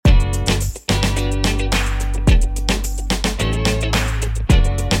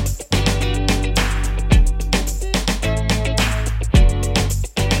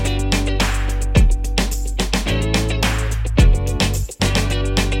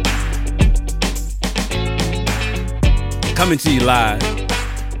Coming to you live,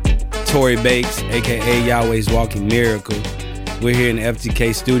 Torrey Bates, a.k.a. Yahweh's Walking Miracle. We're here in the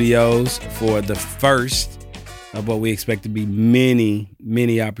FTK studios for the first of what we expect to be many,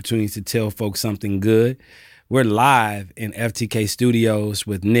 many opportunities to tell folks something good. We're live in FTK studios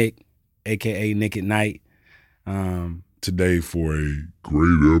with Nick, a.k.a. Nick at Night. Today for a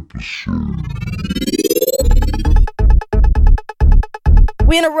great episode.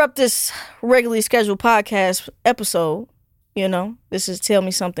 We interrupt this regularly scheduled podcast episode. You know, this is Tell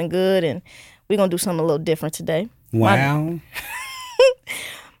Me Something Good, and we're going to do something a little different today. Wow.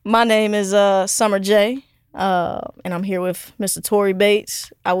 My name is Summer J, and I'm here with Mr. Torrey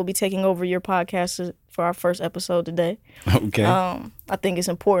Bates. I will be taking over your podcast for our first episode today. Okay. I think it's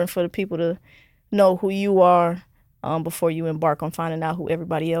important for the people to know who you are before you embark on finding out who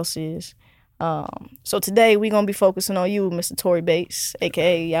everybody else is. So today we're going to be focusing on you, Mr. Torrey Bates,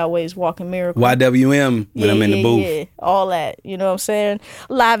 a.k.a. Yahweh's Walking Miracle. YWM when I'm in the booth. Yeah, all that. You know what I'm saying?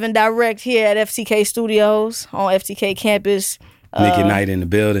 Live and direct here at FTK Studios on FTK campus. Nick at Night in the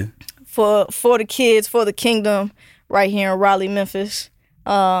building. For the kids, for the kingdom, right here in Raleigh, Memphis.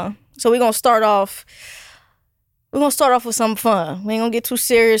 So we're going to start off. We're going to start off with something fun. We ain't going to get too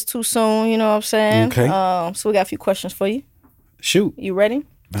serious too soon, you know what I'm saying? Okay. So we got a few questions for you. Shoot. You ready?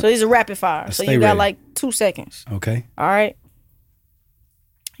 So these are rapid fire. So you got like 2 seconds. Okay. All right.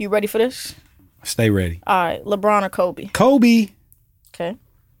 You ready for this? Stay ready. All right. LeBron or Kobe? Kobe. Okay.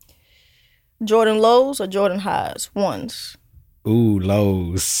 Jordan lows or Jordan highs? Ones. Ooh,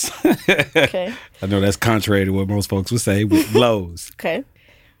 lows. Okay. I know that's contrary to what most folks would say, but lows. Okay.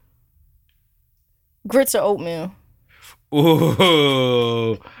 Grits or oatmeal?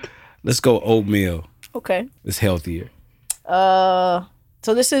 Ooh. Let's go oatmeal. Okay. It's healthier.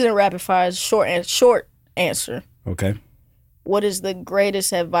 So this isn't rapid fire. It's short answer. Okay. What is the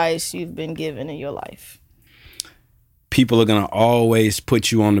greatest advice you've been given in your life? People are going to always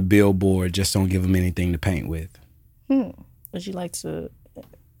put you on the billboard. Just don't give them anything to paint with. Would you like to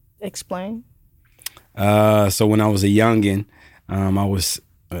explain? So when I was a youngin',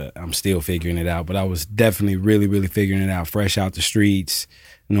 I'm still figuring it out, but I was definitely really, really figuring it out. Fresh out the streets.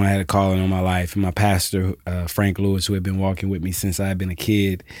 You know, I had a calling on my life. And my pastor, Frank Lewis, who had been walking with me since I had been a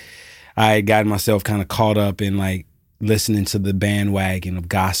kid, I had gotten myself kind of caught up in like listening to the bandwagon of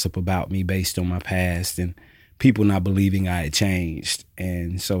gossip about me based on my past and people not believing I had changed.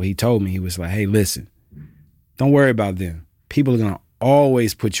 And so he told me, he was like, hey, listen, don't worry about them. People are going to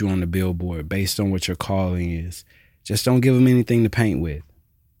always put you on the billboard based on what your calling is. Just don't give them anything to paint with.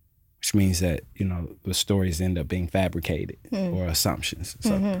 Which means that, you know, the stories end up being fabricated or assumptions.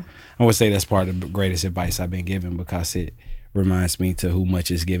 So I would say that's part of the greatest advice I've been given because it reminds me to who much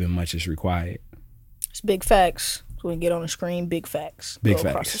is given, much is required. It's big facts. So we can get on the screen, big facts. Big Go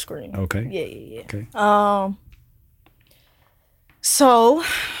facts. across the screen. Okay. Yeah. Okay. So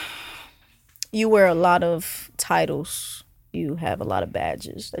you wear a lot of titles. You have a lot of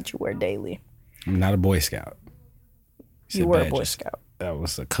badges that you wear daily. I'm not a Boy Scout. You were a Boy Scout. That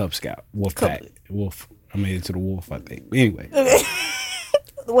was a Cub Scout. Wolf pack. Wolf. I made it to the wolf, I think. Anyway.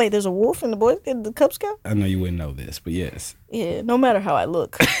 Wait, there's a wolf in the Cub Scout? I know you wouldn't know this, but yes. Yeah, no matter how I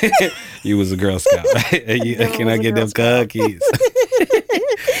look. You was a Girl Scout. Can I get them cookies?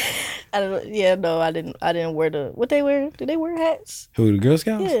 I didn't wear the, what they wear? Did they wear hats? Who, the Girl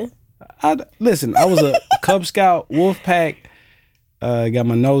Scouts? Yeah. Listen, I was a Cub Scout, wolf pack, got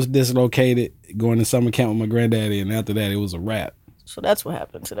my nose dislocated, going to summer camp with my granddaddy, and after that, it was a wrap. So that's what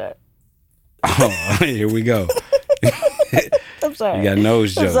happened to that. Oh, here we go. I'm sorry. You got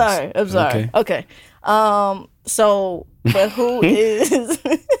nose jokes. I'm sorry. Okay. So, but who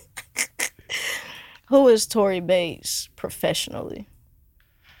is Torrey Bates professionally?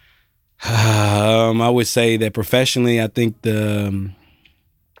 I would say that professionally, I think if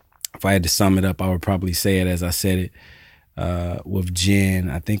I had to sum it up, I would probably say it as I said it with Jen.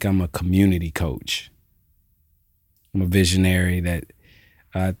 I think I'm a community coach. I'm a visionary that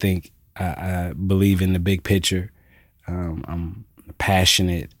I think I believe in the big picture. I'm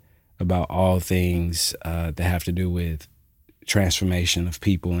passionate about all things that have to do with transformation of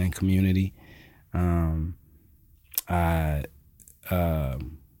people and community. I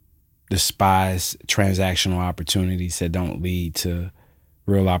despise transactional opportunities that don't lead to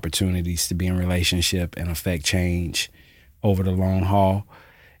real opportunities to be in relationship and affect change over the long haul.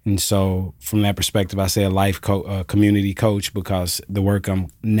 And so from that perspective, I say a life community coach because the work I'm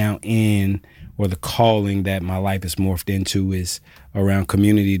now in or the calling that my life is morphed into is around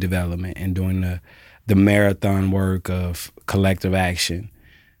community development and doing the marathon work of collective action.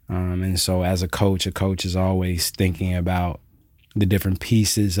 And so as a coach is always thinking about the different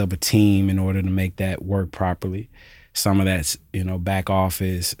pieces of a team in order to make that work properly. Some of that's, back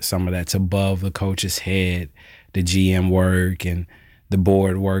office. Some of that's above the coach's head, the GM work and the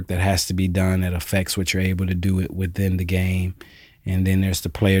board work that has to be done that affects what you're able to do it within the game. And then there's the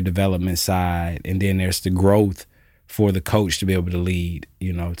player development side. And then there's the growth for the coach to be able to lead,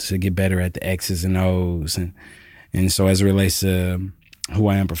 to get better at the X's and O's. And so as it relates to who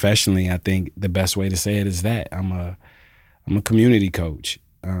I am professionally, I think the best way to say it is that I'm a community coach.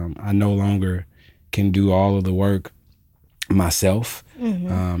 I no longer can do all of the work myself.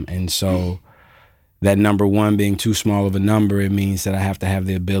 And so that number one being too small of a number, it means that I have to have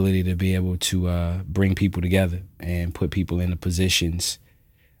the ability to be able to bring people together and put people into positions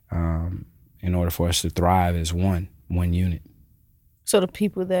in order for us to thrive as one unit. So the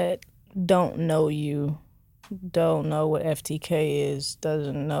people that don't know you, don't know what FTK is,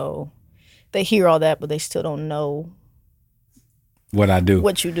 doesn't know, they hear all that, but they still don't know what I do.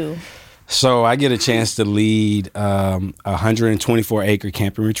 What you do. So I get a chance to lead a 124-acre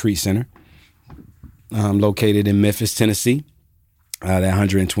camp and retreat center located in Memphis, Tennessee. That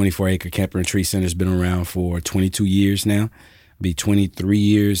 124-acre camp and retreat center has been around for 22 years now. Be 23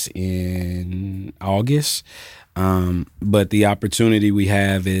 years in August. But the opportunity we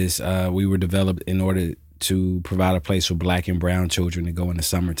have is we were developed in order to provide a place for Black and brown children to go in the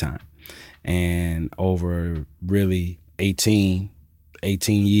summertime. And over really 18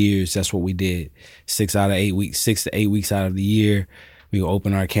 years, that's what we did. 6 to 8 weeks out of the year, we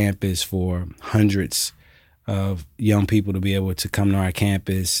open our campus for hundreds of young people to be able to come to our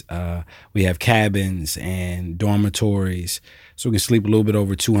campus. We have cabins and dormitories, so we can sleep a little bit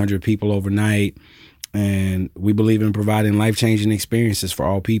over 200 people overnight. And we believe in providing life-changing experiences for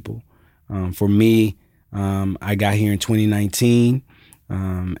all people. For me, I got here in 2019,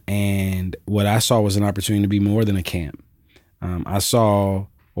 and what I saw was an opportunity to be more than a camp. I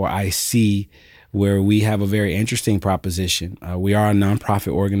see where we have a very interesting proposition. We are a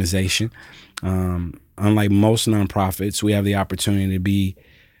nonprofit organization. Unlike most nonprofits, we have the opportunity to be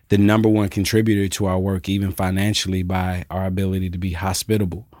the number one contributor to our work, even financially, by our ability to be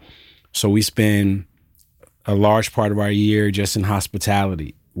hospitable. So we spend a large part of our year just in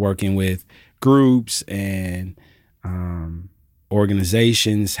hospitality, working with groups and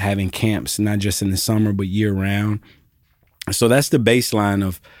organizations, having camps, not just in the summer, but year round. So that's the baseline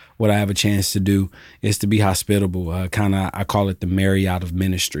of what I have a chance to do, is to be hospitable. I call it the Marriott of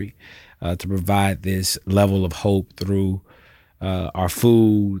ministry, to provide this level of hope through our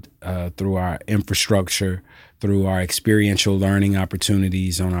food, through our infrastructure, through our experiential learning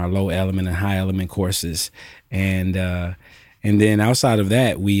opportunities on our low element and high element courses. And then outside of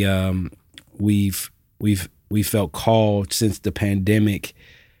that, we've felt called since the pandemic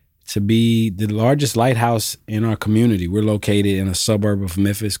to be the largest lighthouse in our community. We're located in a suburb of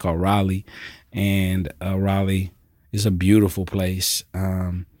Memphis called Raleigh, and Raleigh is a beautiful place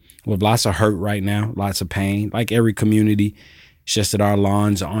with lots of hurt right now, lots of pain. Like every community, it's just that our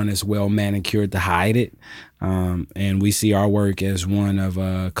lawns aren't as well manicured to hide it. And we see our work as one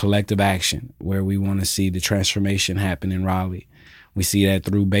of collective action, where we want to see the transformation happen in Raleigh. We see that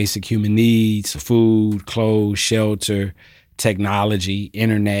through basic human needs: food, clothes, shelter, technology,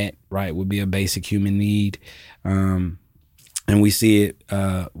 internet, right, would be a basic human need. And we see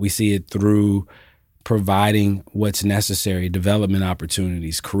it through providing what's necessary, development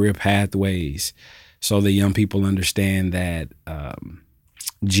opportunities, career pathways, so that young people understand that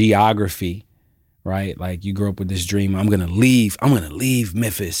geography, right? Like, you grow up with this dream, I'm gonna leave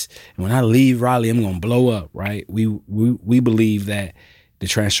Memphis, and when I leave Raleigh, I'm gonna blow up, right? We believe that the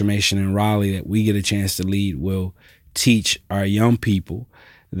transformation in Raleigh that we get a chance to lead will teach our young people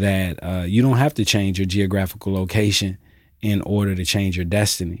that you don't have to change your geographical location in order to change your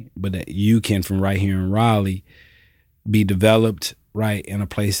destiny, but that you can, from right here in Raleigh, be developed, right, in a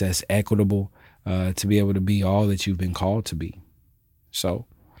place that's equitable, to be able to be all that you've been called to be. So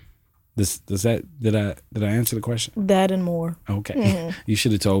did I answer the question? That and more. Okay. Mm-hmm. You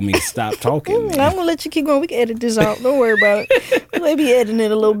should have told me to stop talking. I'm gonna let you keep going. We can edit this out. Don't worry about it. We may be editing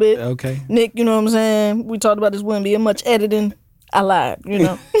it a little bit. Okay. Nick, you know what I'm saying? We talked about this wouldn't be much editing. I lied, you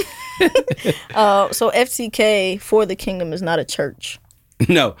know. So FTK for the Kingdom is not a church.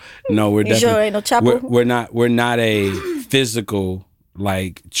 No, we're definitely. Sure ain't no chapel? We're not a physical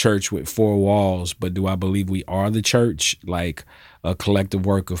like church with four walls, but do I believe we are the church, like a collective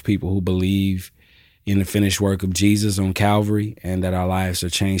work of people who believe in the finished work of Jesus on Calvary, and that our lives are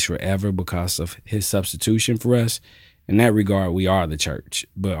changed forever because of his substitution for us. In that regard, we are the church.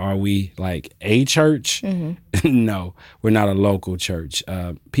 But are we like a church? Mm-hmm. No, we're not a local church.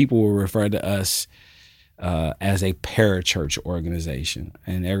 People will refer to us as a parachurch organization,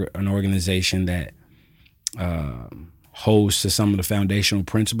 and an organization that holds to some of the foundational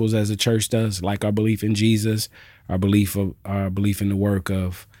principles as a church does, like our belief in Jesus, our belief in the work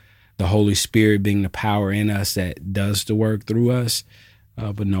of the Holy Spirit being the power in us that does the work through us.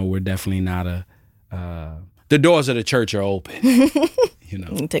 But no, we're definitely not the doors of the church are open. You know,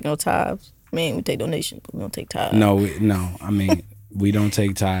 We don't take no tithes. Man, we take donations, but we don't take tithes. no. I mean, we don't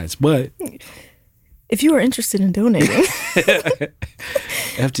take tithes, but If you are interested in donating,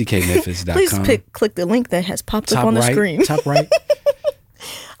 FTKMemphis.com. please click the link that has popped up on the screen. Top right.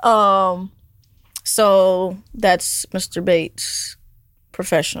 So that's Mr. Bates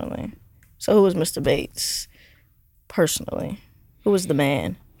professionally. So who was Mr. Bates personally? Who was the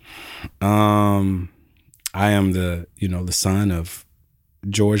man? I am the son of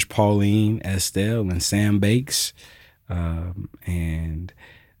George, Pauline, Estelle, and Sam Bakes. And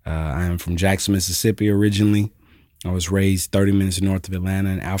I am from Jackson, Mississippi originally. I was raised 30 minutes north of Atlanta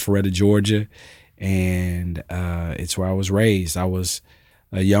in Alpharetta, Georgia. And it's where I was raised. I was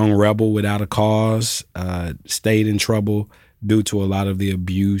a young rebel without a cause, stayed in trouble due to a lot of the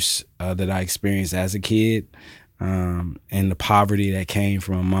abuse that I experienced as a kid, and the poverty that came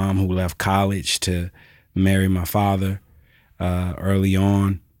from a mom who left college to marry my father early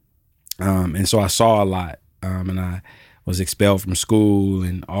on. And so I saw a lot, and I was expelled from school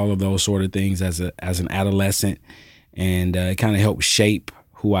and all of those sort of things as an adolescent. And it kind of helped shape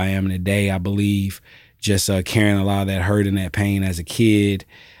who I am today, I believe, just carrying a lot of that hurt and that pain as a kid,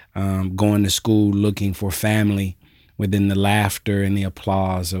 going to school looking for family within the laughter and the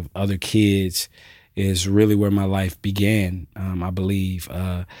applause of other kids is really where my life began. I believe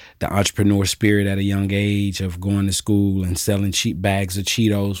the entrepreneur spirit at a young age of going to school and selling cheap bags of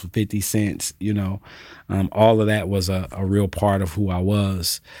Cheetos for 50 cents, all of that was a real part of who I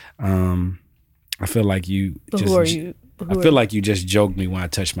was. I feel like you But just... who are you? I feel like you just joked me when I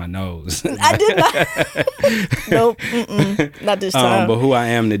touched my nose. I did not. Nope, not this time. But who I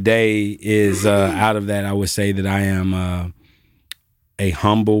am today is out of that, I would say that I am a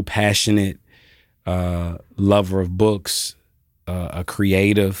humble, passionate lover of books, a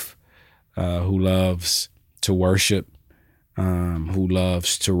creative who loves to worship, who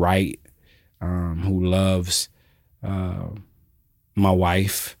loves to write, who loves my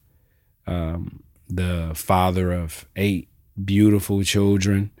wife, the father of 8 beautiful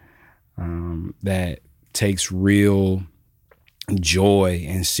children, that takes real joy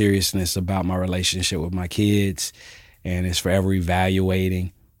and seriousness about my relationship with my kids, and is forever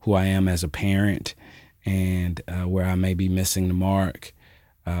evaluating who I am as a parent and where I may be missing the mark.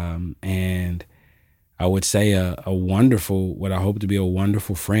 And I would say what I hope to be a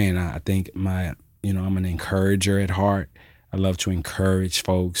wonderful friend. I think I'm an encourager at heart. I love to encourage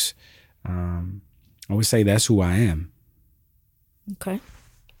folks. I would say that's who I am. Okay.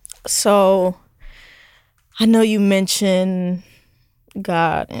 So I know you mentioned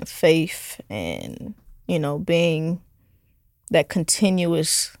God and faith and, being that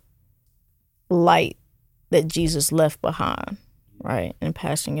continuous light that Jesus left behind, right? And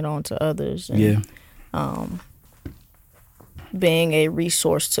passing it on to others. And, being a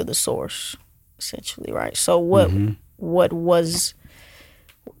resource to the source, essentially, right? So what was...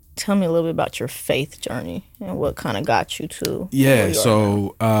 Tell me a little bit about your faith journey and what kind of got you to where you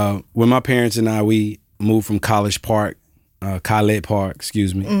are now. When my parents and we moved from College Park, Georgia, to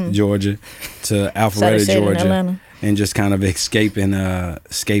Alpharetta, Georgia, and just kind of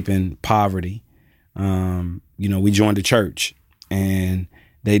escaping poverty. We joined the church, and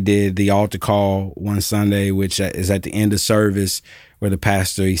they did the altar call one Sunday, which is at the end of service, where the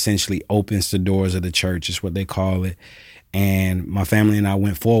pastor essentially opens the doors of the church, is what they call it. And my family and I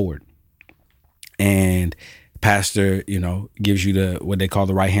went forward, and pastor, gives you what they call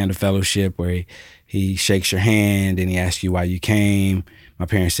the right hand of fellowship, where he shakes your hand and he asks you why you came. My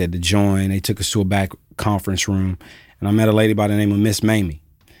parents said to join. They took us to a back conference room, and I met a lady by the name of Miss Mamie,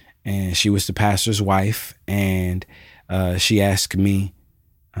 and she was the pastor's wife. And she asked me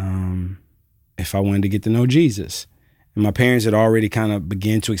if I wanted to get to know Jesus. And my parents had already kind of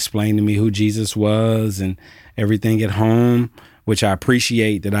began to explain to me who Jesus was and everything at home, which I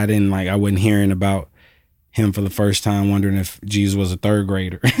appreciate that I wasn't hearing about him for the first time, wondering if Jesus was a third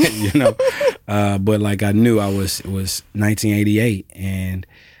grader, But I knew it was 1988, and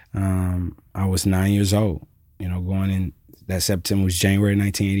I was 9 years old, going in that September was January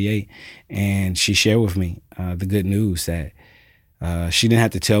 1988. And she shared with me the good news that she didn't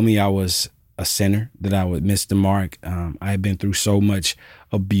have to tell me I was a sinner, that I would miss the mark. I had been through so much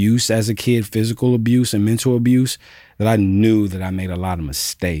abuse as a kid, physical abuse and mental abuse, that I knew that I made a lot of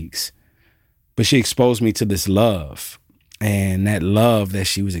mistakes. But she exposed me to this love And that love that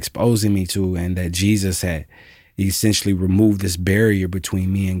she was exposing me to, and that Jesus had essentially removed this barrier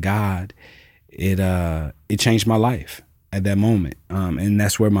between me and God, it changed my life at that moment. And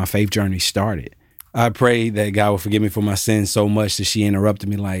that's where my faith journey started. I prayed that God would forgive me for my sins so much that she interrupted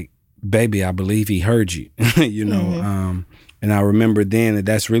me like, baby, I believe he heard you, you know? And I remember then that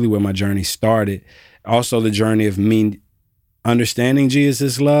that's really where my journey started. Also the journey of me understanding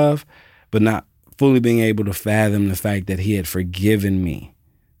Jesus' love, but not fully being able to fathom the fact that he had forgiven me,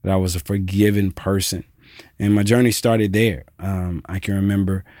 that I was a forgiven person. And my journey started there. I can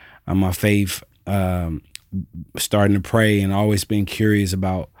remember my faith starting to pray and always being curious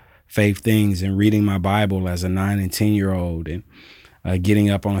about faith things and reading my Bible as a 9 and 10-year-old, and getting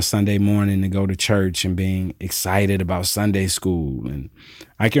up on a Sunday morning to go to church and being excited about Sunday school. And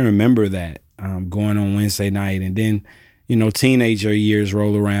I can remember that going on Wednesday night. And then, you know, teenager years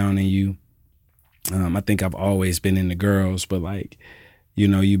roll around and you, I think I've always been into girls, but like, you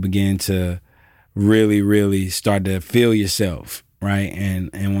know, you begin to really, really start to feel yourself, right? And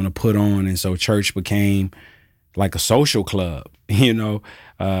want to put on. And so church became like a social club, you know,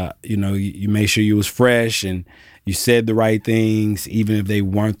 you made sure you was fresh and you said the right things, even if they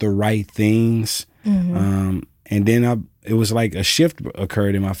weren't the right things. And then it was like a shift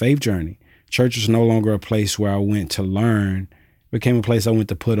occurred in my faith journey. Church was no longer a place where I went to learn. It became a place I went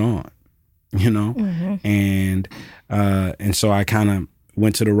to put on, you know? And so I kind of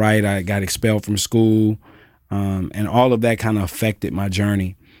went to the right. I got expelled from school. And all of that kind of affected my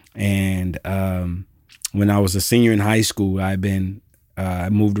journey. And when I was a senior in high school, I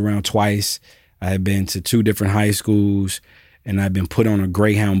moved around twice. I had been to 2 different high schools, and I'd been put on a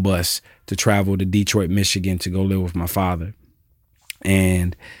Greyhound bus to travel to Detroit, Michigan to go live with my father,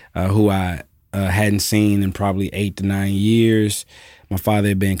 and who I hadn't seen in probably 8 to 9 years. My father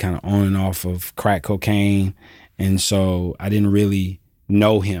had been kind of on and off of crack cocaine, and so I didn't really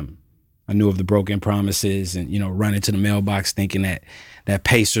know him. I knew of the broken promises and, you know, running to the mailbox thinking that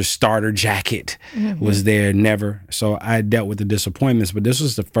Pacers starter jacket was there. Never. So I dealt with the disappointments, but this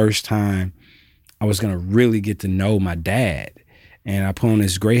was the first time I was going to really get to know my dad. And I put on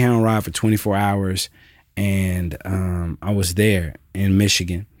this Greyhound ride for 24 hours and I was there in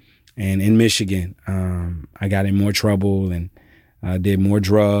Michigan. And in Michigan, I got in more trouble and did more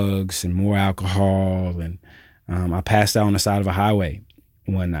drugs and more alcohol. And I passed out on the side of a highway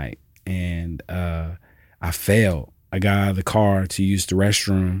one night and I fell. I got out of the car to use the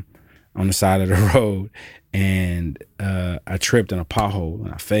restroom on the side of the road and I tripped in a pothole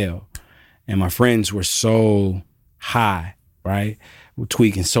and I fell. And my friends were so high, right? Were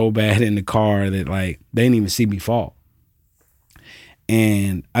tweaking so bad in the car that like they didn't even see me fall.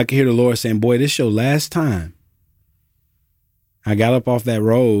 And I could hear the Lord saying, boy, this your last time. I got up off that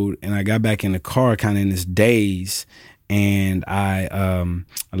road and I got back in the car kind of in this daze. And I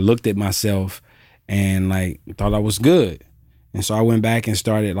looked at myself and like thought I was good. And so I went back and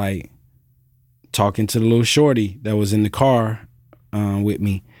started like talking to the little shorty that was in the car with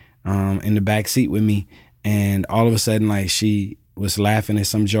me, in the back seat with me. And all of a sudden, like she was laughing at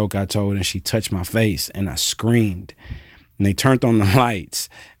some joke I told and she touched my face and I screamed. And they turned on the lights.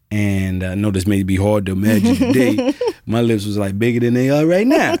 And I know this may be hard to imagine today. My lips was like bigger than they are right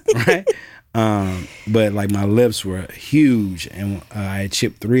now, right? But like my lips were huge and I had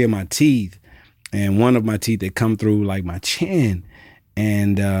chipped 3 of my teeth and one of my teeth had come through like my chin.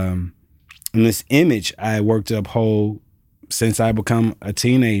 And in this image I had worked to uphold since I become a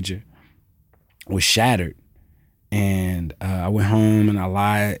teenager was shattered. And I went home and I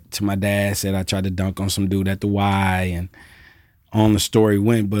lied to my dad, said I tried to dunk on some dude at the Y and on the story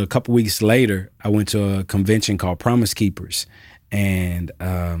went. But a couple weeks later, I went to a convention called Promise Keepers. And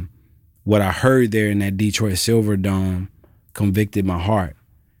what I heard there in that Detroit Silver Dome convicted my heart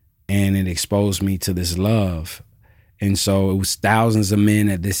and it exposed me to this love. And so it was thousands of men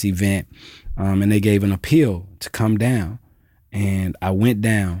at this event and they gave an appeal to come down. And I went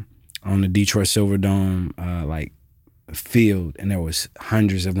down on the Detroit Silver Dome like field and there was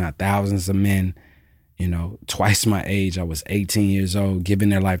hundreds if not thousands of men, you know, twice my age. I was 18 years old, giving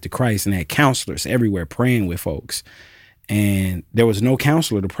their life to Christ, and they had counselors everywhere praying with folks. And there was no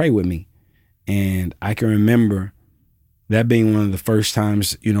counselor to pray with me. And I can remember that being one of the first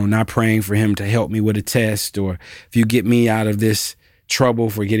times, you know, not praying for him to help me with a test, or if you get me out of this trouble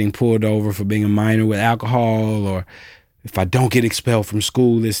for getting pulled over for being a minor with alcohol, or if I don't get expelled from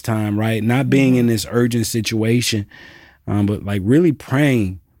school this time, right? Not being in this urgent situation, but like really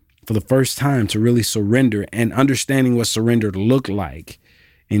praying for the first time to really surrender and understanding what surrender looked like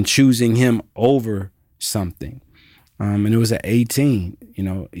and choosing him over something. And it was at 18, you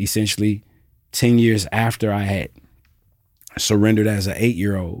know, essentially 10 years after I had surrendered as an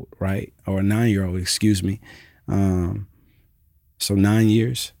 8-year-old, right? Or a 9-year-old, excuse me. So 9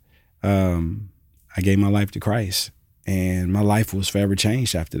 years, I gave my life to Christ, and my life was forever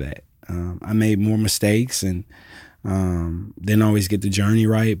changed after that. I made more mistakes and didn't always get the journey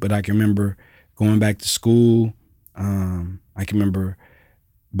right, but I can remember going back to school. I can remember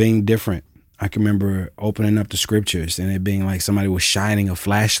being different. I can remember opening up the scriptures and it being like somebody was shining a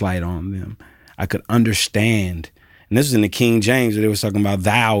flashlight on them. I could understand. And this was in the King James where they was talking about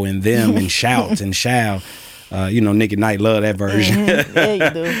thou and them and shout and shall. Nick and Knight love that version. Mm-hmm. Yeah, you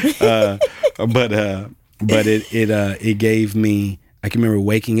do. But it gave me, I can remember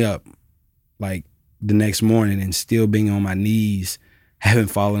waking up like the next morning and still being on my knees, having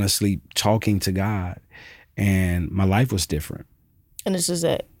fallen asleep, talking to God. And my life was different. And this is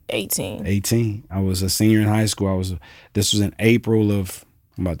at 18. 18. I was a senior in high school. This was in April of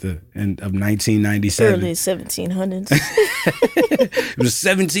about the end of 1997. Early 1700s. It was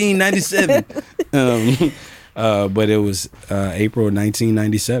 1797. But it was April of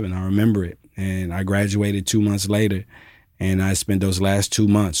 1997. I remember it. And I graduated 2 months later. And I spent those last 2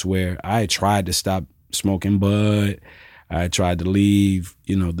 months where I tried to stop smoking bud. I tried to leave,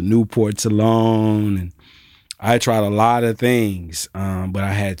 the Newports alone. And I tried a lot of things, but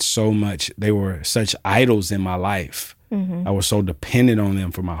I had so much. They were such idols in my life. Mm-hmm. I was so dependent on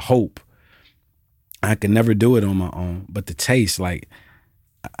them for my hope. I could never do it on my own. But the taste, like,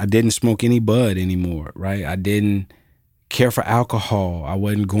 I didn't smoke any bud anymore, right? I didn't care for alcohol. I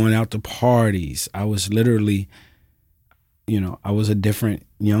wasn't going out to parties. I was literally, I was a different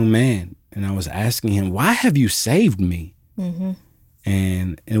young man. And I was asking him, why have you saved me? Mm-hmm.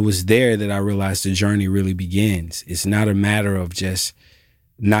 And it was there that I realized the journey really begins. It's not a matter of just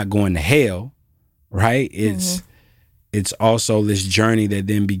not going to hell, right? It's also this journey that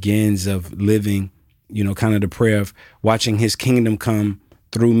then begins of living, kind of the prayer of watching his kingdom come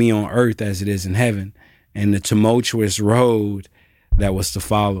through me on earth as it is in heaven, and the tumultuous road that was to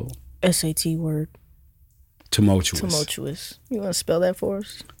follow. SAT word. Tumultuous. You want to spell that for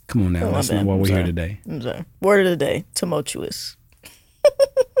us? Come on now. That's not why we're here today. I'm sorry. Word of the day, tumultuous.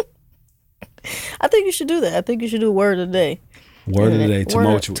 I think you should do that. I think you should do word of the day. Word of the day,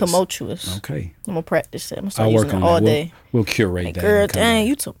 tumultuous. Tumultuous. Okay. I'm going to practice that. I'm going to start I'll using work on it all that. day. We'll curate like, that. Girl, dang,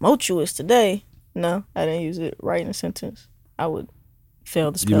 you tumultuous today. No, I didn't use it right in a sentence. I would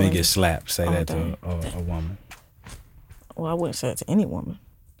fail the You spelling. may get slapped. Say that to a woman. Well, I wouldn't say it to any woman.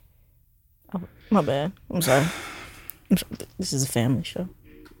 My bad. I'm sorry. This is a family show.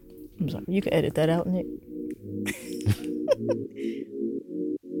 I'm sorry. You can edit that out, Nick.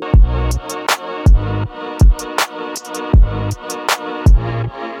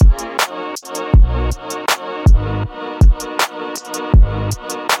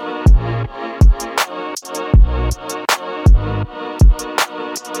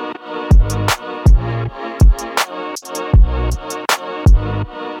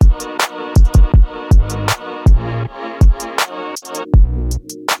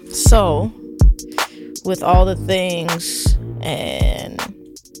 So, with all the things and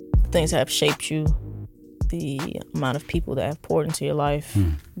things that have shaped you, the amount of people that have poured into your life,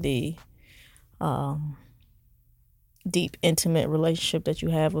 the deep, intimate relationship that you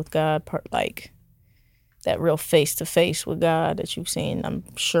have with God, like that real face-to-face with God that you've seen, I'm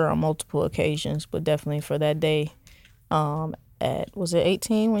sure, on multiple occasions, but definitely for that day was it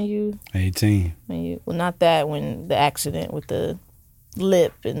 18 when you... 18. Well, not that, when the accident with the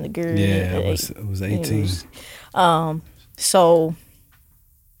lip and the girl. Yeah, it was 18. So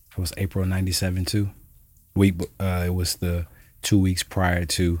it was April 97 too. It was the 2 weeks prior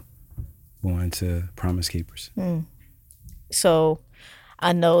to going to Promise Keepers. So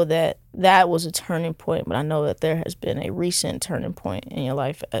I know that was a turning point, but I know that there has been a recent turning point in your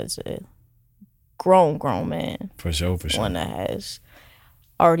life as a grown man. For sure. One that has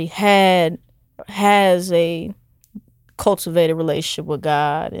already has a cultivated relationship with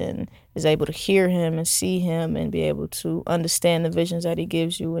God and is able to hear him and see him and be able to understand the visions that he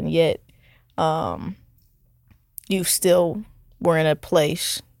gives you, and yet you still were in a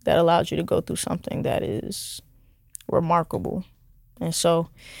place that allowed you to go through something that is remarkable. And so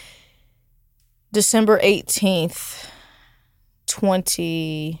December 18th,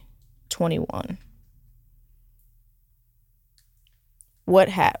 2021. What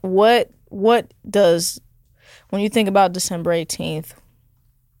does, when you think about December 18th,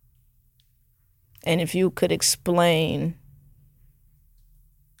 and if you could explain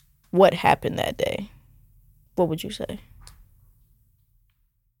what happened that day, what would you say?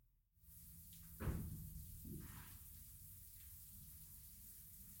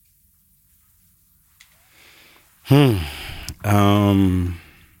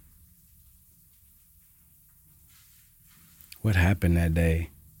 What happened that day?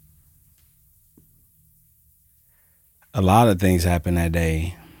 A lot of things happened that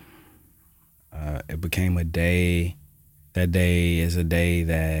day. It became a day. That day is a day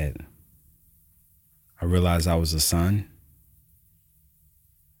that I realized I was a son,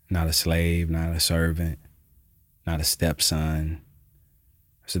 not a slave, not a servant, not a stepson.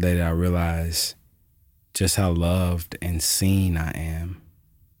 It's a day that I realized just how loved and seen I am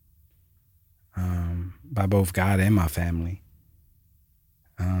by both God and my family.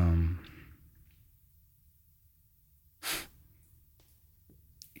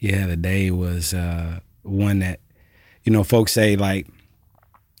 Yeah, the day was one that, folks say, like,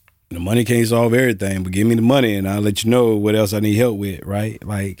 the money can't solve everything, but give me the money and I'll let you know what else I need help with, right?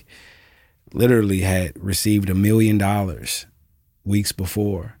 Like, literally had received $1 million weeks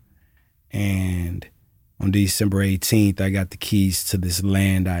before. And on December 18th, I got the keys to this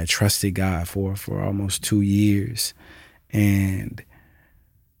land I had trusted God for almost 2 years. And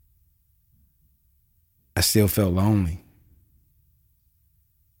I still felt lonely.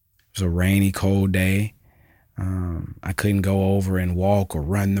 It was a rainy, cold day. I couldn't go over and walk or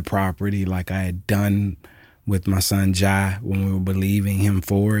run the property like I had done with my son Jai when we were believing him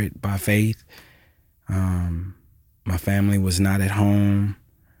for it by faith. My family was not at home.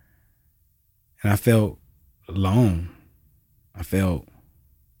 And I felt alone. I felt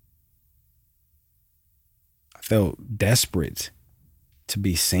desperate to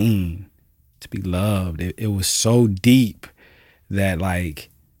be seen, to be loved. It was so deep that, like,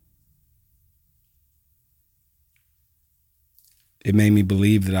 it made me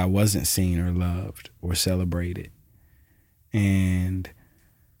believe that I wasn't seen or loved or celebrated. And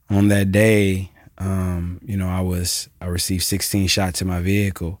on that day, I received 16 shots in my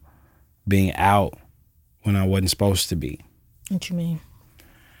vehicle, being out when I wasn't supposed to be. What you mean?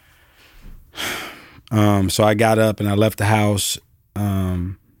 So I got up and I left the house,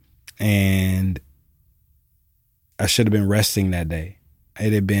 and I should have been resting that day.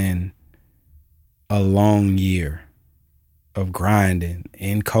 It had been a long year of grinding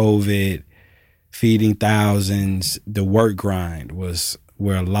in COVID, feeding thousands. The work grind was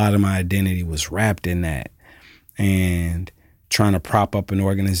where a lot of my identity was wrapped in that, and trying to prop up an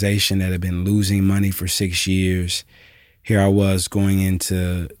organization that had been losing money for 6 years. Here I was going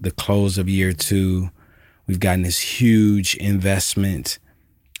into the close of year 2. We've gotten this huge investment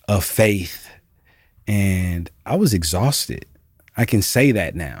of faith, and I was exhausted. I can say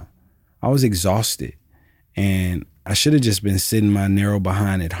that now. I was exhausted, and I should have just been sitting my narrow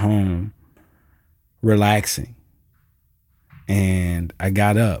behind at home, relaxing. And I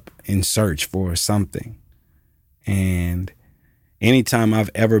got up in search for something. And anytime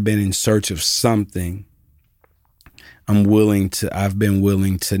I've ever been in search of something, I've been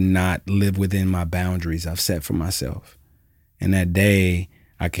willing to not live within my boundaries I've set for myself. And that day,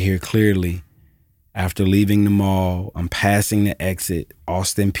 I could hear clearly, after leaving the mall, I'm passing the exit,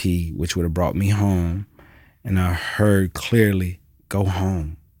 Austin P, which would have brought me home. And I heard clearly, go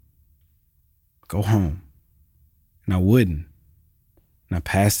home. Go home. And I wouldn't. And I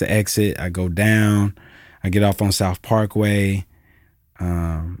pass the exit, I go down, I get off on South Parkway.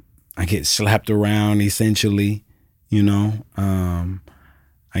 I get slapped around, essentially, I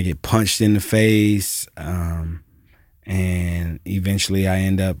get punched in the face, and eventually I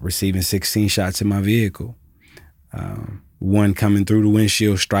end up receiving 16 shots in my vehicle. One coming through the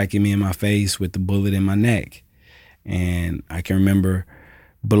windshield, striking me in my face with the bullet in my neck. And I can remember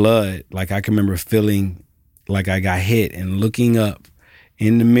blood, like I can remember feeling like I got hit and looking up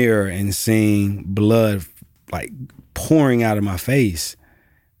in the mirror and seeing blood like pouring out of my face,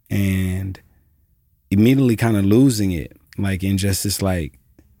 and immediately kind of losing it, like in just this, like,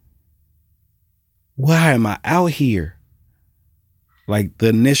 why am I out here? Like, the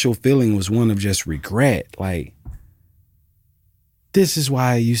initial feeling was one of just regret. Like, this is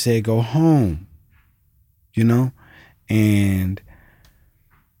why you said go home,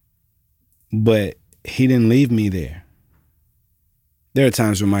 but he didn't leave me there. There are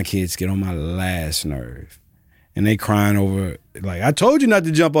times when my kids get on my last nerve and they crying over, like, I told you not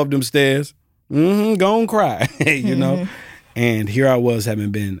to jump up them stairs. Go and cry, And here I was,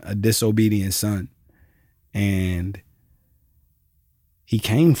 having been a disobedient son. And he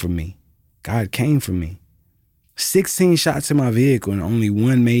came for me. God came for me. 16 shots in my vehicle and only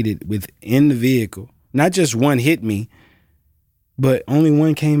one made it within the vehicle. Not just one hit me, but only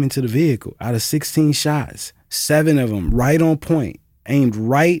one came into the vehicle. Out of 16 shots, 7 of them right on point, aimed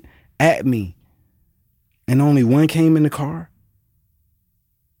right at me. And only one came in the car.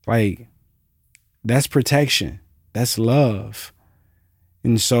 Like, that's protection. That's love.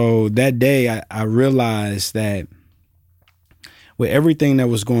 And so that day I realized that with everything that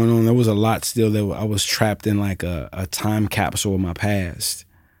was going on, there was a lot still that I was trapped in, like a time capsule of my past,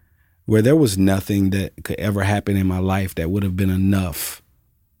 where there was nothing that could ever happen in my life that would have been enough,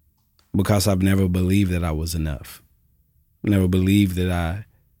 because I've never believed that I was enough. Never believed that I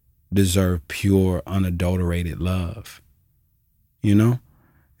deserved pure, unadulterated love, you know?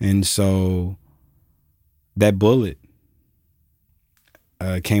 And so that bullet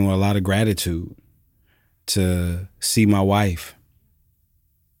came with a lot of gratitude to see my wife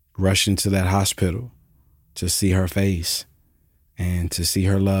rush into that hospital, to see her face and to see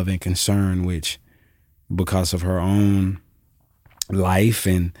her love and concern, which, because of her own life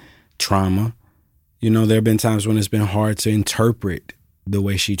and trauma, you know, there have been times when it's been hard to interpret the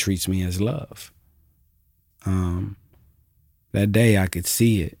way she treats me as love. That day I could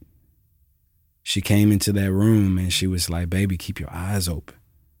see it. She came into that room and she was like, baby, keep your eyes open.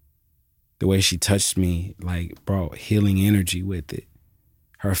 The way she touched me, like, brought healing energy with it.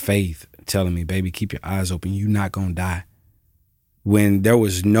 Her faith telling me, baby, keep your eyes open. You're not going to die. When there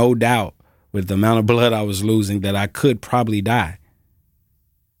was no doubt with the amount of blood I was losing that I could probably die.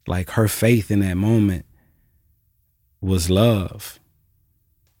 Like, her faith in that moment was love.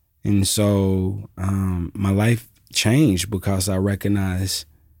 And so my life changed because I recognized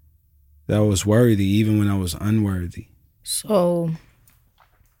that I was worthy even when I was unworthy. So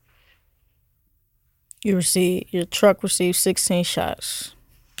your truck received 16 shots.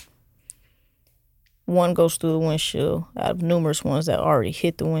 One goes through the windshield out of numerous ones that already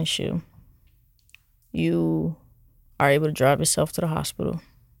hit the windshield. You are able to drive yourself to the hospital.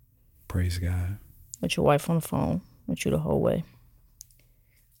 Praise God. With your wife on the phone, with you the whole way.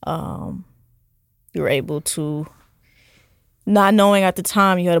 You were able to, not knowing at the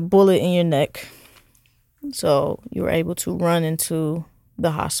time you had a bullet in your neck, so you were able to run into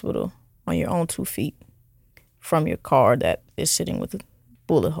the hospital on your own 2 feet from your car that is sitting with the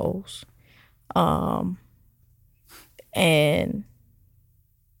bullet holes. And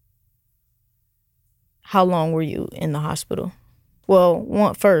how long were you in the hospital?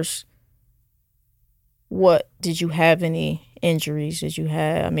 Well, first, did you have any injuries? Did you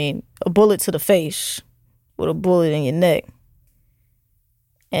have, a bullet to the face with a bullet in your neck?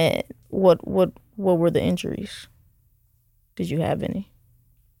 And what were the injuries? Did you have any?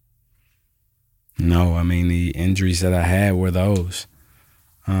 No, the injuries that I had were those.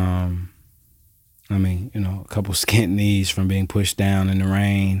 A couple skint knees from being pushed down in the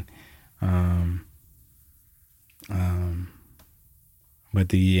rain. But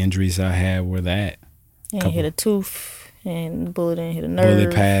the injuries I had were that. And hit a tooth, and the bullet didn't hit a nerve.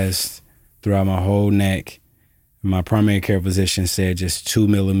 Bullet passed throughout my whole neck. My primary care physician said just 2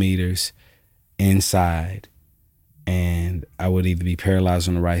 millimeters inside, and I would either be paralyzed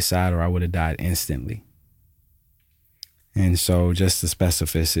on the right side or I would have died instantly. And so just the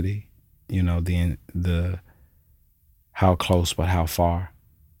specificity, the how close but how far,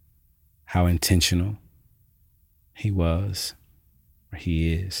 how intentional he was, or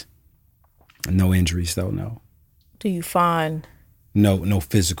he is. No injuries though, no. Do you find? No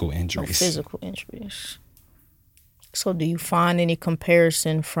physical injuries. No physical injuries. So do you find any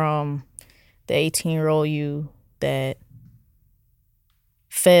comparison from the 18-year-old you that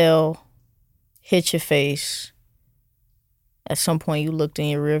fell, hit your face, at some point you looked in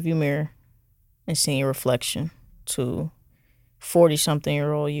your rearview mirror and seen your reflection, to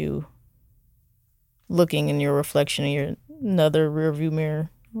 40-something-year-old you looking in your reflection in your another rearview mirror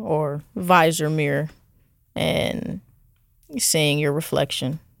or visor mirror and seeing your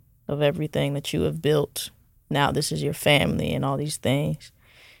reflection of everything that you have built? Now this is your family and all these things.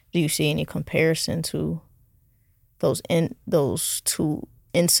 Do you see any comparison to those two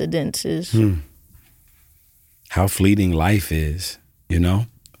incidences? How fleeting life is,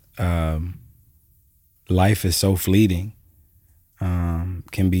 life is so fleeting,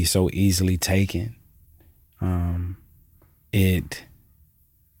 can be so easily taken.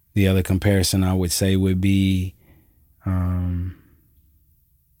 The other comparison I would say would be my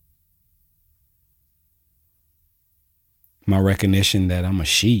recognition that I'm a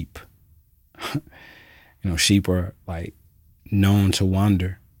sheep. Sheep are like known to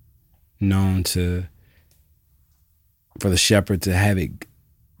wander, for the shepherd to have it,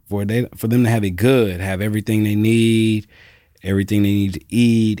 for them to have it good, have everything they need to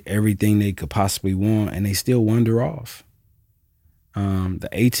eat, everything they could possibly want, and they still wander off. The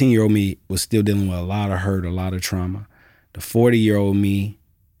 18-year-old me was still dealing with a lot of hurt, a lot of trauma. The 40-year-old me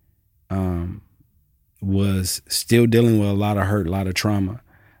was still dealing with a lot of hurt, a lot of trauma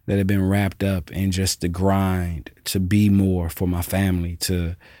that have been wrapped up in just the grind to be more for my family,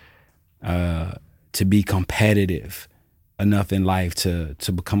 to be competitive enough in life to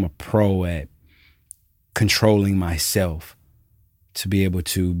become a pro at controlling myself, to be able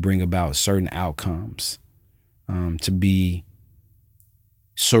to bring about certain outcomes, to be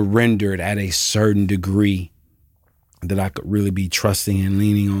surrendered at a certain degree that I could really be trusting and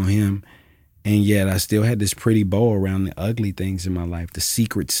leaning on him. And yet I still had this pretty bow around the ugly things in my life, the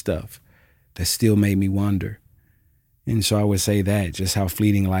secret stuff that still made me wonder. And so I would say that, just how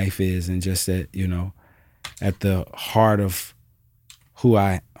fleeting life is, and just that, at the heart of who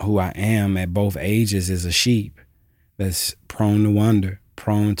I am at both ages is a sheep that's prone to wonder,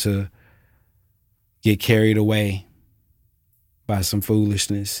 prone to get carried away by some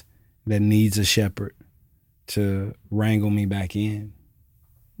foolishness, that needs a shepherd to wrangle me back in.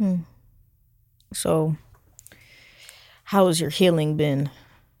 So how has your healing been?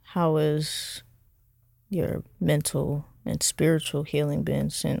 How has your mental and spiritual healing been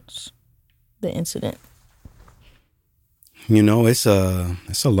since the incident? It's a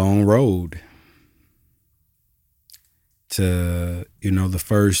long road. To, the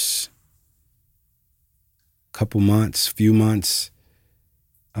first few months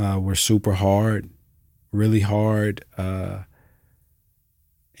were super hard, really hard. And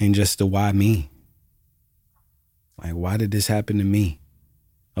just the why me? Like, why did this happen to me?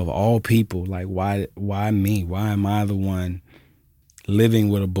 Of all people, like, why me? Why am I the one living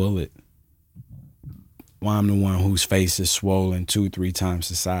with a bullet? Why I'm the one whose face is swollen 2-3 times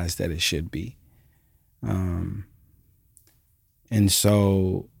the size that it should be? And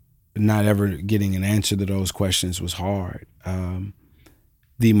so not ever getting an answer to those questions was hard.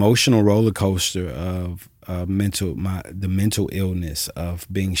 The emotional roller coaster of the mental illness of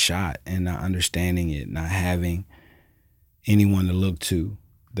being shot and not understanding it, not having anyone to look to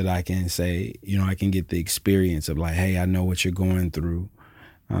that I can say, I can get the experience of like, hey, I know what you're going through.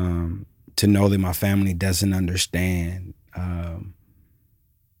 To know that my family doesn't understand.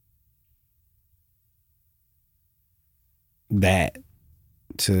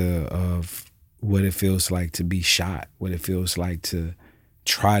 Of what it feels like to be shot, what it feels like to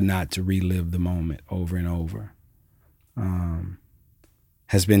try not to relive the moment over and over,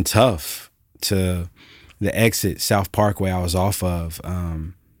 has been tough. To the exit, South Parkway, I was off of,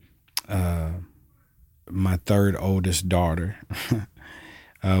 my third oldest daughter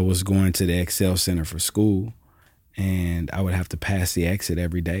was going to the Excel Center for school, and I would have to pass the exit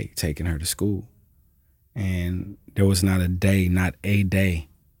every day, taking her to school. And there was not a day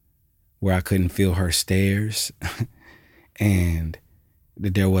where I couldn't feel her stares and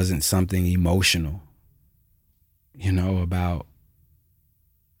that there wasn't something emotional, about,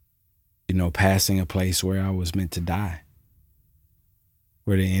 passing a place where I was meant to die,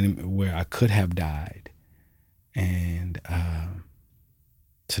 where I could have died. And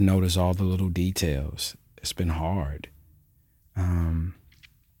to notice all the little details, it's been hard.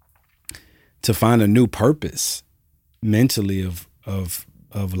 To find a new purpose mentally of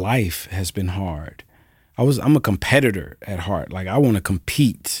life has been hard. I'm a competitor at heart. Like, I want to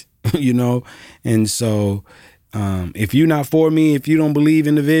compete, And so if you're not for me, if you don't believe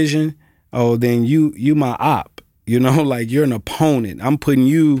in the vision, then you my op, like you're an opponent. I'm putting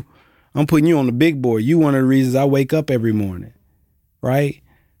you on the big board. You one of the reasons I wake up every morning, right?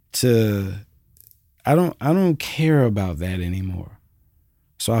 I don't care about that anymore.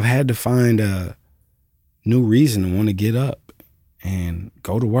 So I've had to find a new reason to want to get up and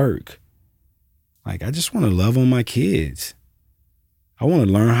go to work. Like, I just want to love on my kids. I want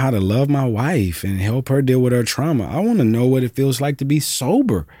to learn how to love my wife and help her deal with her trauma. I want to know what it feels like to be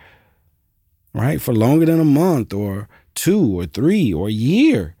sober, right? For longer than a month or 2 or 3 or a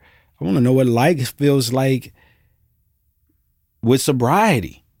year. I want to know what life feels like with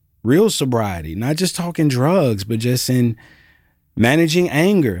sobriety, real sobriety, not just talking drugs, but just in managing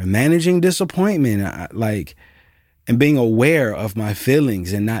anger, managing disappointment, and being aware of my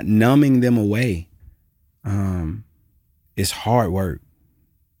feelings and not numbing them away. It's hard work.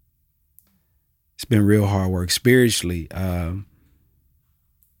 It's been real hard work. Spiritually, I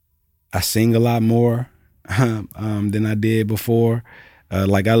sing a lot more than I did before. I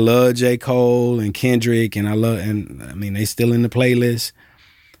love J. Cole and Kendrick, and they still in the playlist.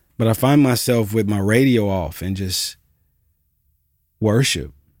 But I find myself with my radio off and just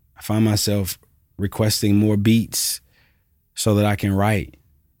worship. I find myself requesting more beats so that I can write.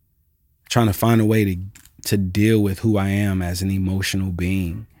 Trying to find a way to deal with who I am as an emotional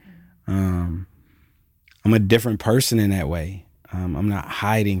being. I'm a different person in that way. I'm not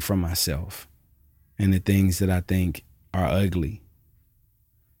hiding from myself and the things that I think are ugly.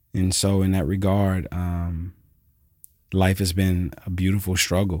 And so in that regard, life has been a beautiful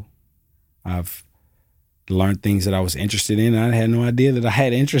struggle. I've learned things that I was interested in. I had no idea that I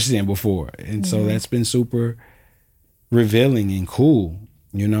had interest in before. And so that's been super revealing and cool,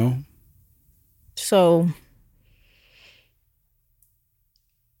 you know? So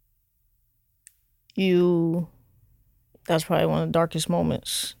that's probably one of the darkest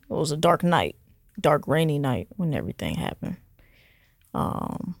moments. It was a dark night, dark rainy night when everything happened.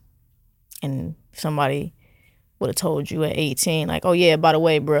 And somebody would have told you at 18, like, oh yeah, by the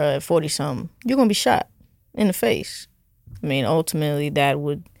way, bruh, at 40 something, you're gonna be shot in the face. I mean, ultimately that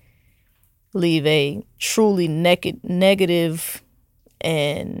would leave a truly negative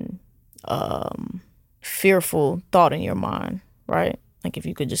and fearful thought in your mind, right? Like if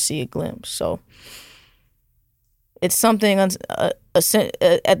you could just see a glimpse. So it's something, at the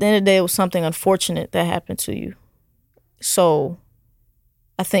end of the day, it was something unfortunate that happened to you. So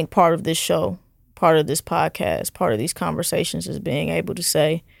I think part of this show, part of this podcast, part of these conversations is being able to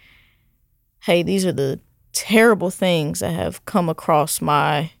say, hey, these are the terrible things that have come across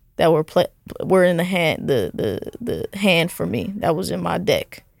that were in the hand, the hand for me that was in my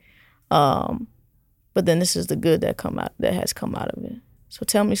deck. But then this is the good that has come out of it. So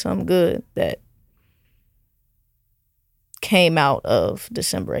tell me something good that came out of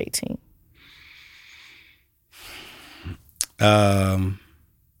December 18th.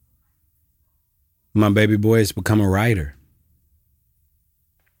 My baby boy has become a writer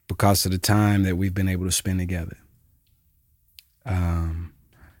because of the time that we've been able to spend together. I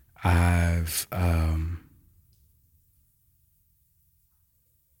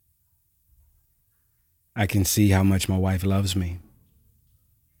can see how much my wife loves me.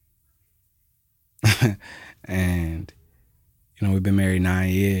 And, you know, we've been married 9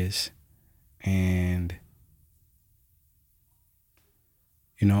 years. And,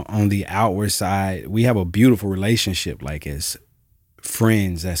 you know, on the outward side, we have a beautiful relationship, like as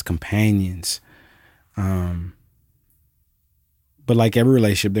friends, as companions. But like every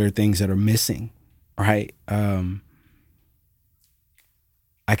relationship, there are things that are missing, right? I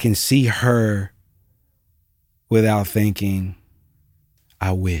can see her without thinking,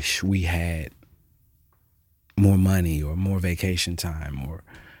 I wish we had more money or more vacation time or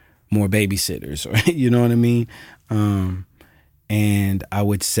more babysitters, or you know what I mean? And I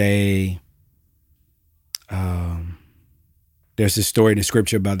would say there's this story in the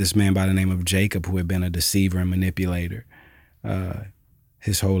scripture about this man by the name of Jacob who had been a deceiver and manipulator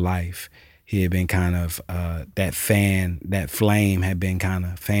his whole life. He had been kind of, that flame had been kind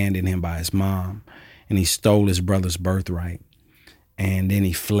of fanned in him by his mom, and he stole his brother's birthright. And then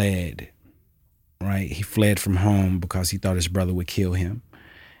he fled, right? He fled from home because he thought his brother would kill him.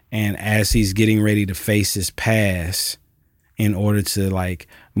 And as he's getting ready to face his past in order to like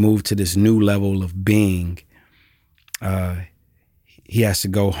move to this new level of being, he has to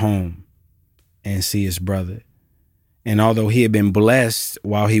go home and see his brother. And although he had been blessed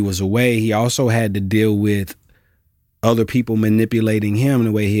while he was away, he also had to deal with other people manipulating him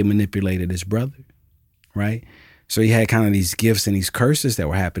the way he had manipulated his brother, right? So he had kind of these gifts and these curses that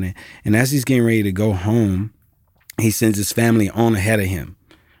were happening. And as he's getting ready to go home, he sends his family on ahead of him,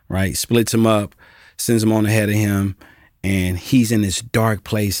 right? Splits them up, sends them on ahead of him, and he's in this dark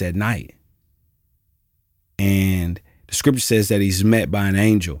place at night. And the scripture says that he's met by an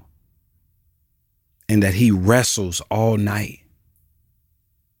angel and that he wrestles all night,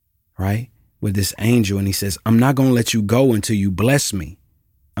 right, with this angel. And he says, I'm not going to let you go until you bless me.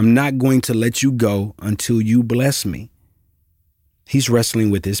 I'm not going to let you go until you bless me. He's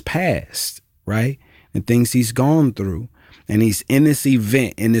wrestling with his past, right, and things he's gone through. And he's in this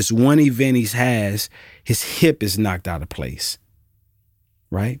event, in this one event his hip is knocked out of place,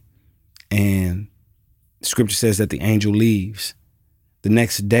 right? And scripture says that the angel leaves. The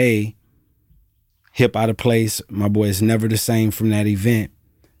next day, hip out of place, my boy is never the same from that event.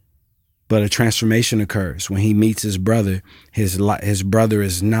 But a transformation occurs when he meets his brother. His brother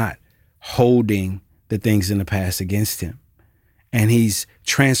is not holding the things in the past against him. And he's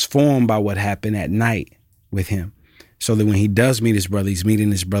transformed by what happened at night with him. So that when he does meet his brother, he's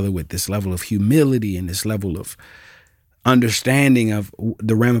meeting his brother with this level of humility and this level of understanding of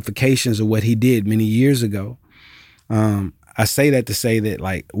the ramifications of what he did many years ago. I say that to say that,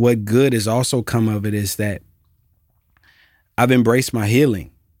 like, what good has also come of it is that I've embraced my healing.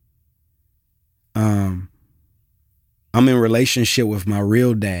 I'm in relationship with my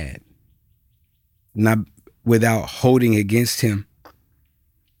real dad, not without holding against him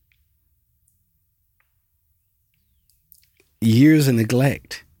years of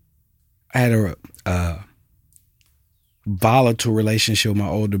neglect. I had volatile relationship with my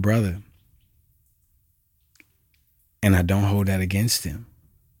older brother. And I don't hold that against him.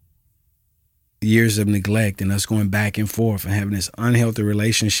 Years of neglect and us going back and forth and having this unhealthy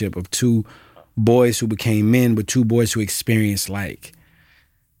relationship of two boys who became men, but two boys who experienced like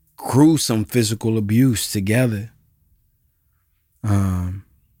gruesome physical abuse together. I'm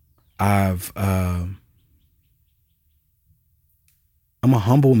a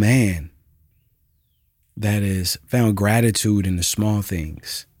humble man that has found gratitude in the small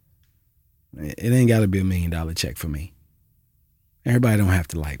things. It ain't got to be $1 million check for me. Everybody don't have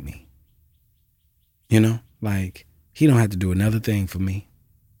to like me. You know, like he don't have to do another thing for me.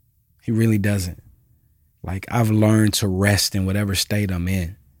 He really doesn't. Like I've learned to rest in whatever state I'm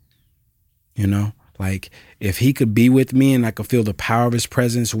in. You know, like if he could be with me and I could feel the power of his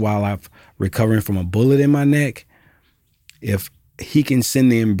presence while I'm recovering from a bullet in my neck, if he can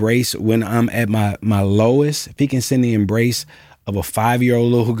send the embrace when I'm at my lowest, if he can send the embrace of a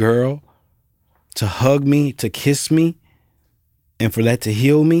 5-year-old little girl to hug me, to kiss me, and for that to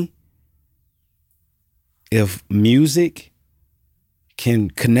heal me, if music can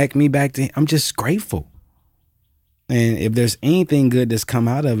connect me back to him, I'm just grateful. And if there's anything good that's come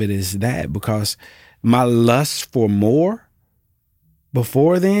out of it, is that, because my lust for more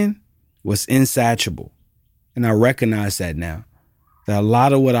before then was insatiable. And I recognize that now. That a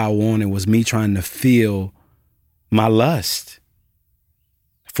lot of what I wanted was me trying to feel my lust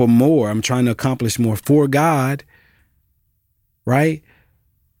for more. I'm trying to accomplish more for God, right?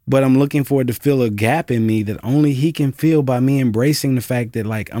 But I'm looking for it to fill a gap in me that only he can fill by me embracing the fact that,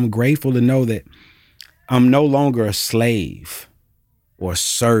 like, I'm grateful to know that I'm no longer a slave or a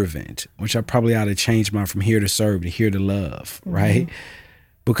servant, which I probably ought to change my from here to serve to here to love, right?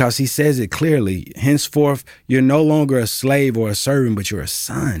 Because he says it clearly. Henceforth, you're no longer a slave or a servant, but you're a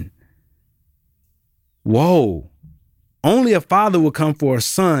son. Whoa. Only a father would come for a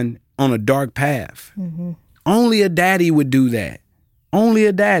son on a dark path. Only a daddy would do that. Only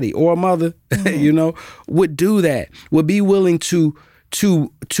a daddy or a mother, you know, would do that, would be willing to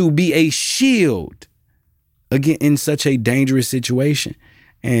be a shield again in such a dangerous situation.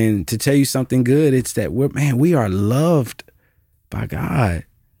 And to tell you something good, it's that we are loved by God,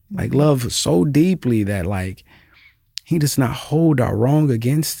 like loved so deeply that like he does not hold our wrong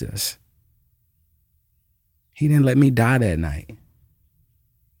against us. He didn't let me die that night.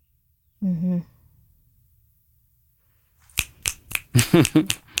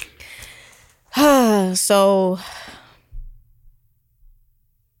 So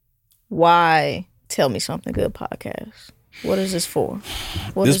why Tell Me Something Good podcast? What is this for?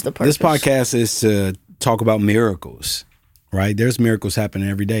 What is the purpose? This podcast is to talk about miracles, right? There's miracles happening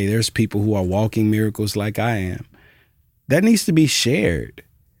every day. There's people who are walking miracles like I am. That needs to be shared,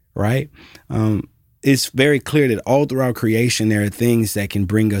 right? It's very clear that all throughout creation, there are things that can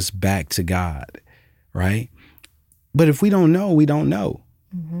bring us back to God, right? But if we don't know, we don't know.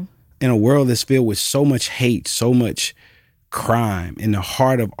 In a world that's filled with so much hate, so much crime, in the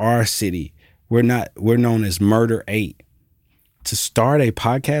heart of our city, we're known as Murder 8. To start a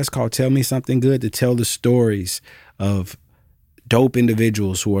podcast called Tell Me Something Good, to tell the stories of dope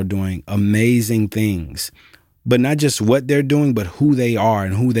individuals who are doing amazing things, but not just what they're doing, but who they are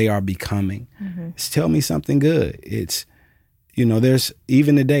and who they are becoming. It's Tell Me Something Good. It's, you know, there's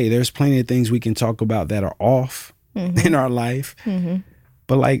even today, there's plenty of things we can talk about that are off in our life.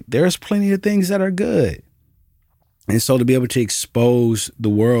 But like, there's plenty of things that are good. And so to be able to expose the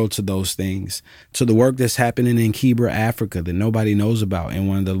world to those things, to the work that's happening in Kibra, Africa, that nobody knows about, in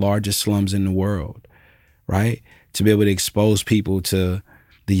one of the largest slums in the world, right? To be able to expose people to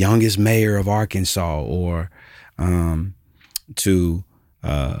the youngest mayor of Arkansas, or to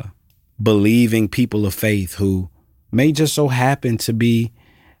believing people of faith who may just so happen to be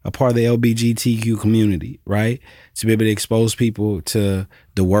a part of the LGBTQ community, right? To be able to expose people to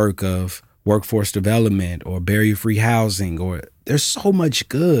the work of workforce development or barrier-free housing, or there's so much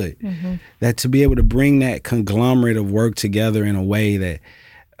good that to be able to bring that conglomerate of work together in a way that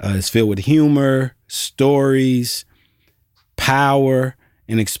is filled with humor, stories, power,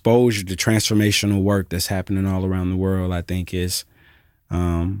 and exposure to transformational work that's happening all around the world, I think is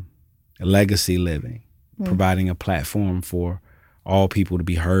legacy living, providing a platform for all people to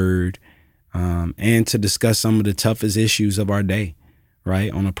be heard, and to discuss some of the toughest issues of our day,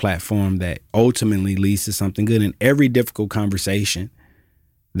 right? On a platform that ultimately leads to something good. In every difficult conversation,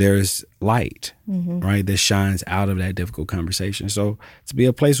 there's light, right? That shines out of that difficult conversation. So to be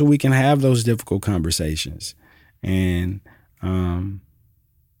a place where we can have those difficult conversations and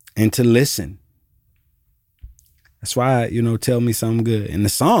to listen. That's why, you know, Tell Me Something Good. And the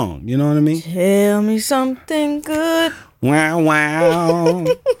song, you know what I mean? Tell me something good. Wow, wow.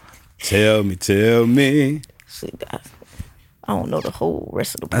 Tell me. See, I don't know the whole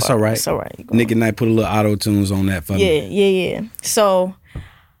rest of the part. That's all right. That's all right. Nick and I put a little auto tunes on that for me. Yeah. So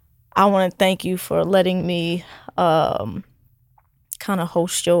I want to thank you for letting me kind of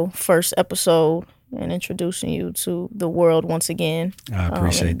host your first episode and introducing you to the world once again. I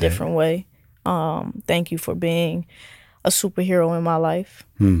appreciate in a different way. Thank you for being a superhero in my life.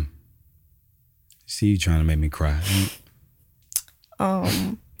 See you trying to make me cry.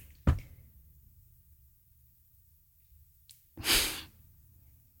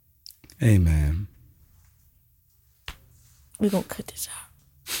 Hey, man. We're going to cut this out.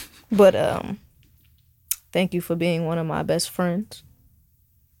 But thank you for being one of my best friends.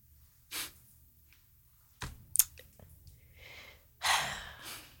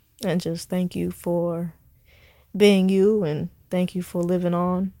 And just thank you for being you, and thank you for living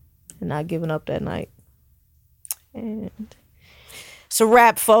on and not giving up that night. And it's a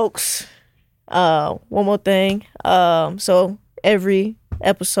wrap, folks. One more thing. So every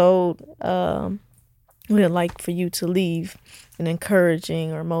episode, we'd like for you to leave an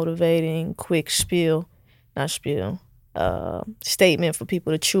encouraging or motivating quick statement for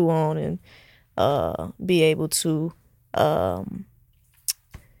people to chew on and be able to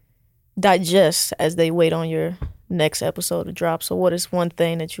digest as they wait on your next episode to drop. So what is one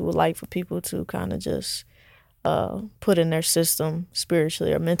thing that you would like for people to kind of just put in their system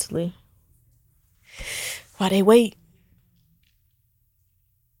spiritually or mentally while they wait?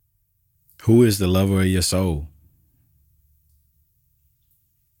 Who is the lover of your soul?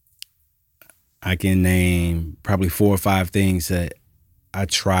 I can name probably 4 or 5 things that I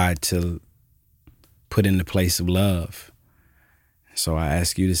tried to put in the place of love. So I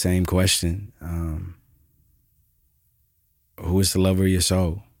ask you the same question. Who is the lover of your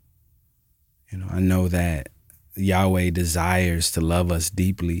soul? You know, I know that Yahweh desires to love us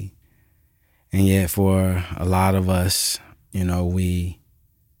deeply. And yet for a lot of us, you know, we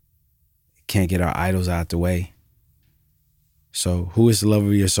can't get our idols out the way. So who is the lover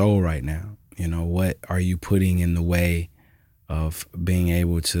of your soul right now? You know, what are you putting in the way of being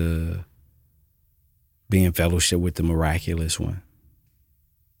able to be in fellowship with the miraculous one?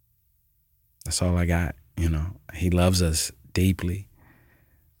 That's all I got. You know, he loves us deeply.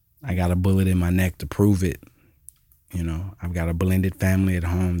 I got a bullet in my neck to prove it. You know, I've got a blended family at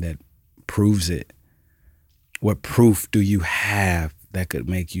home that proves it. What proof do you have that could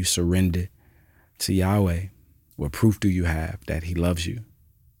make you surrender to Yahweh? What proof do you have that he loves you?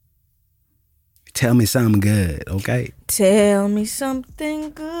 Tell me something good, okay? Tell me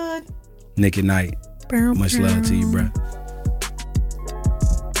something good. Nick and Night. Much love to you, bruh.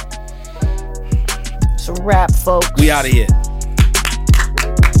 It's a wrap, folks. We out of here.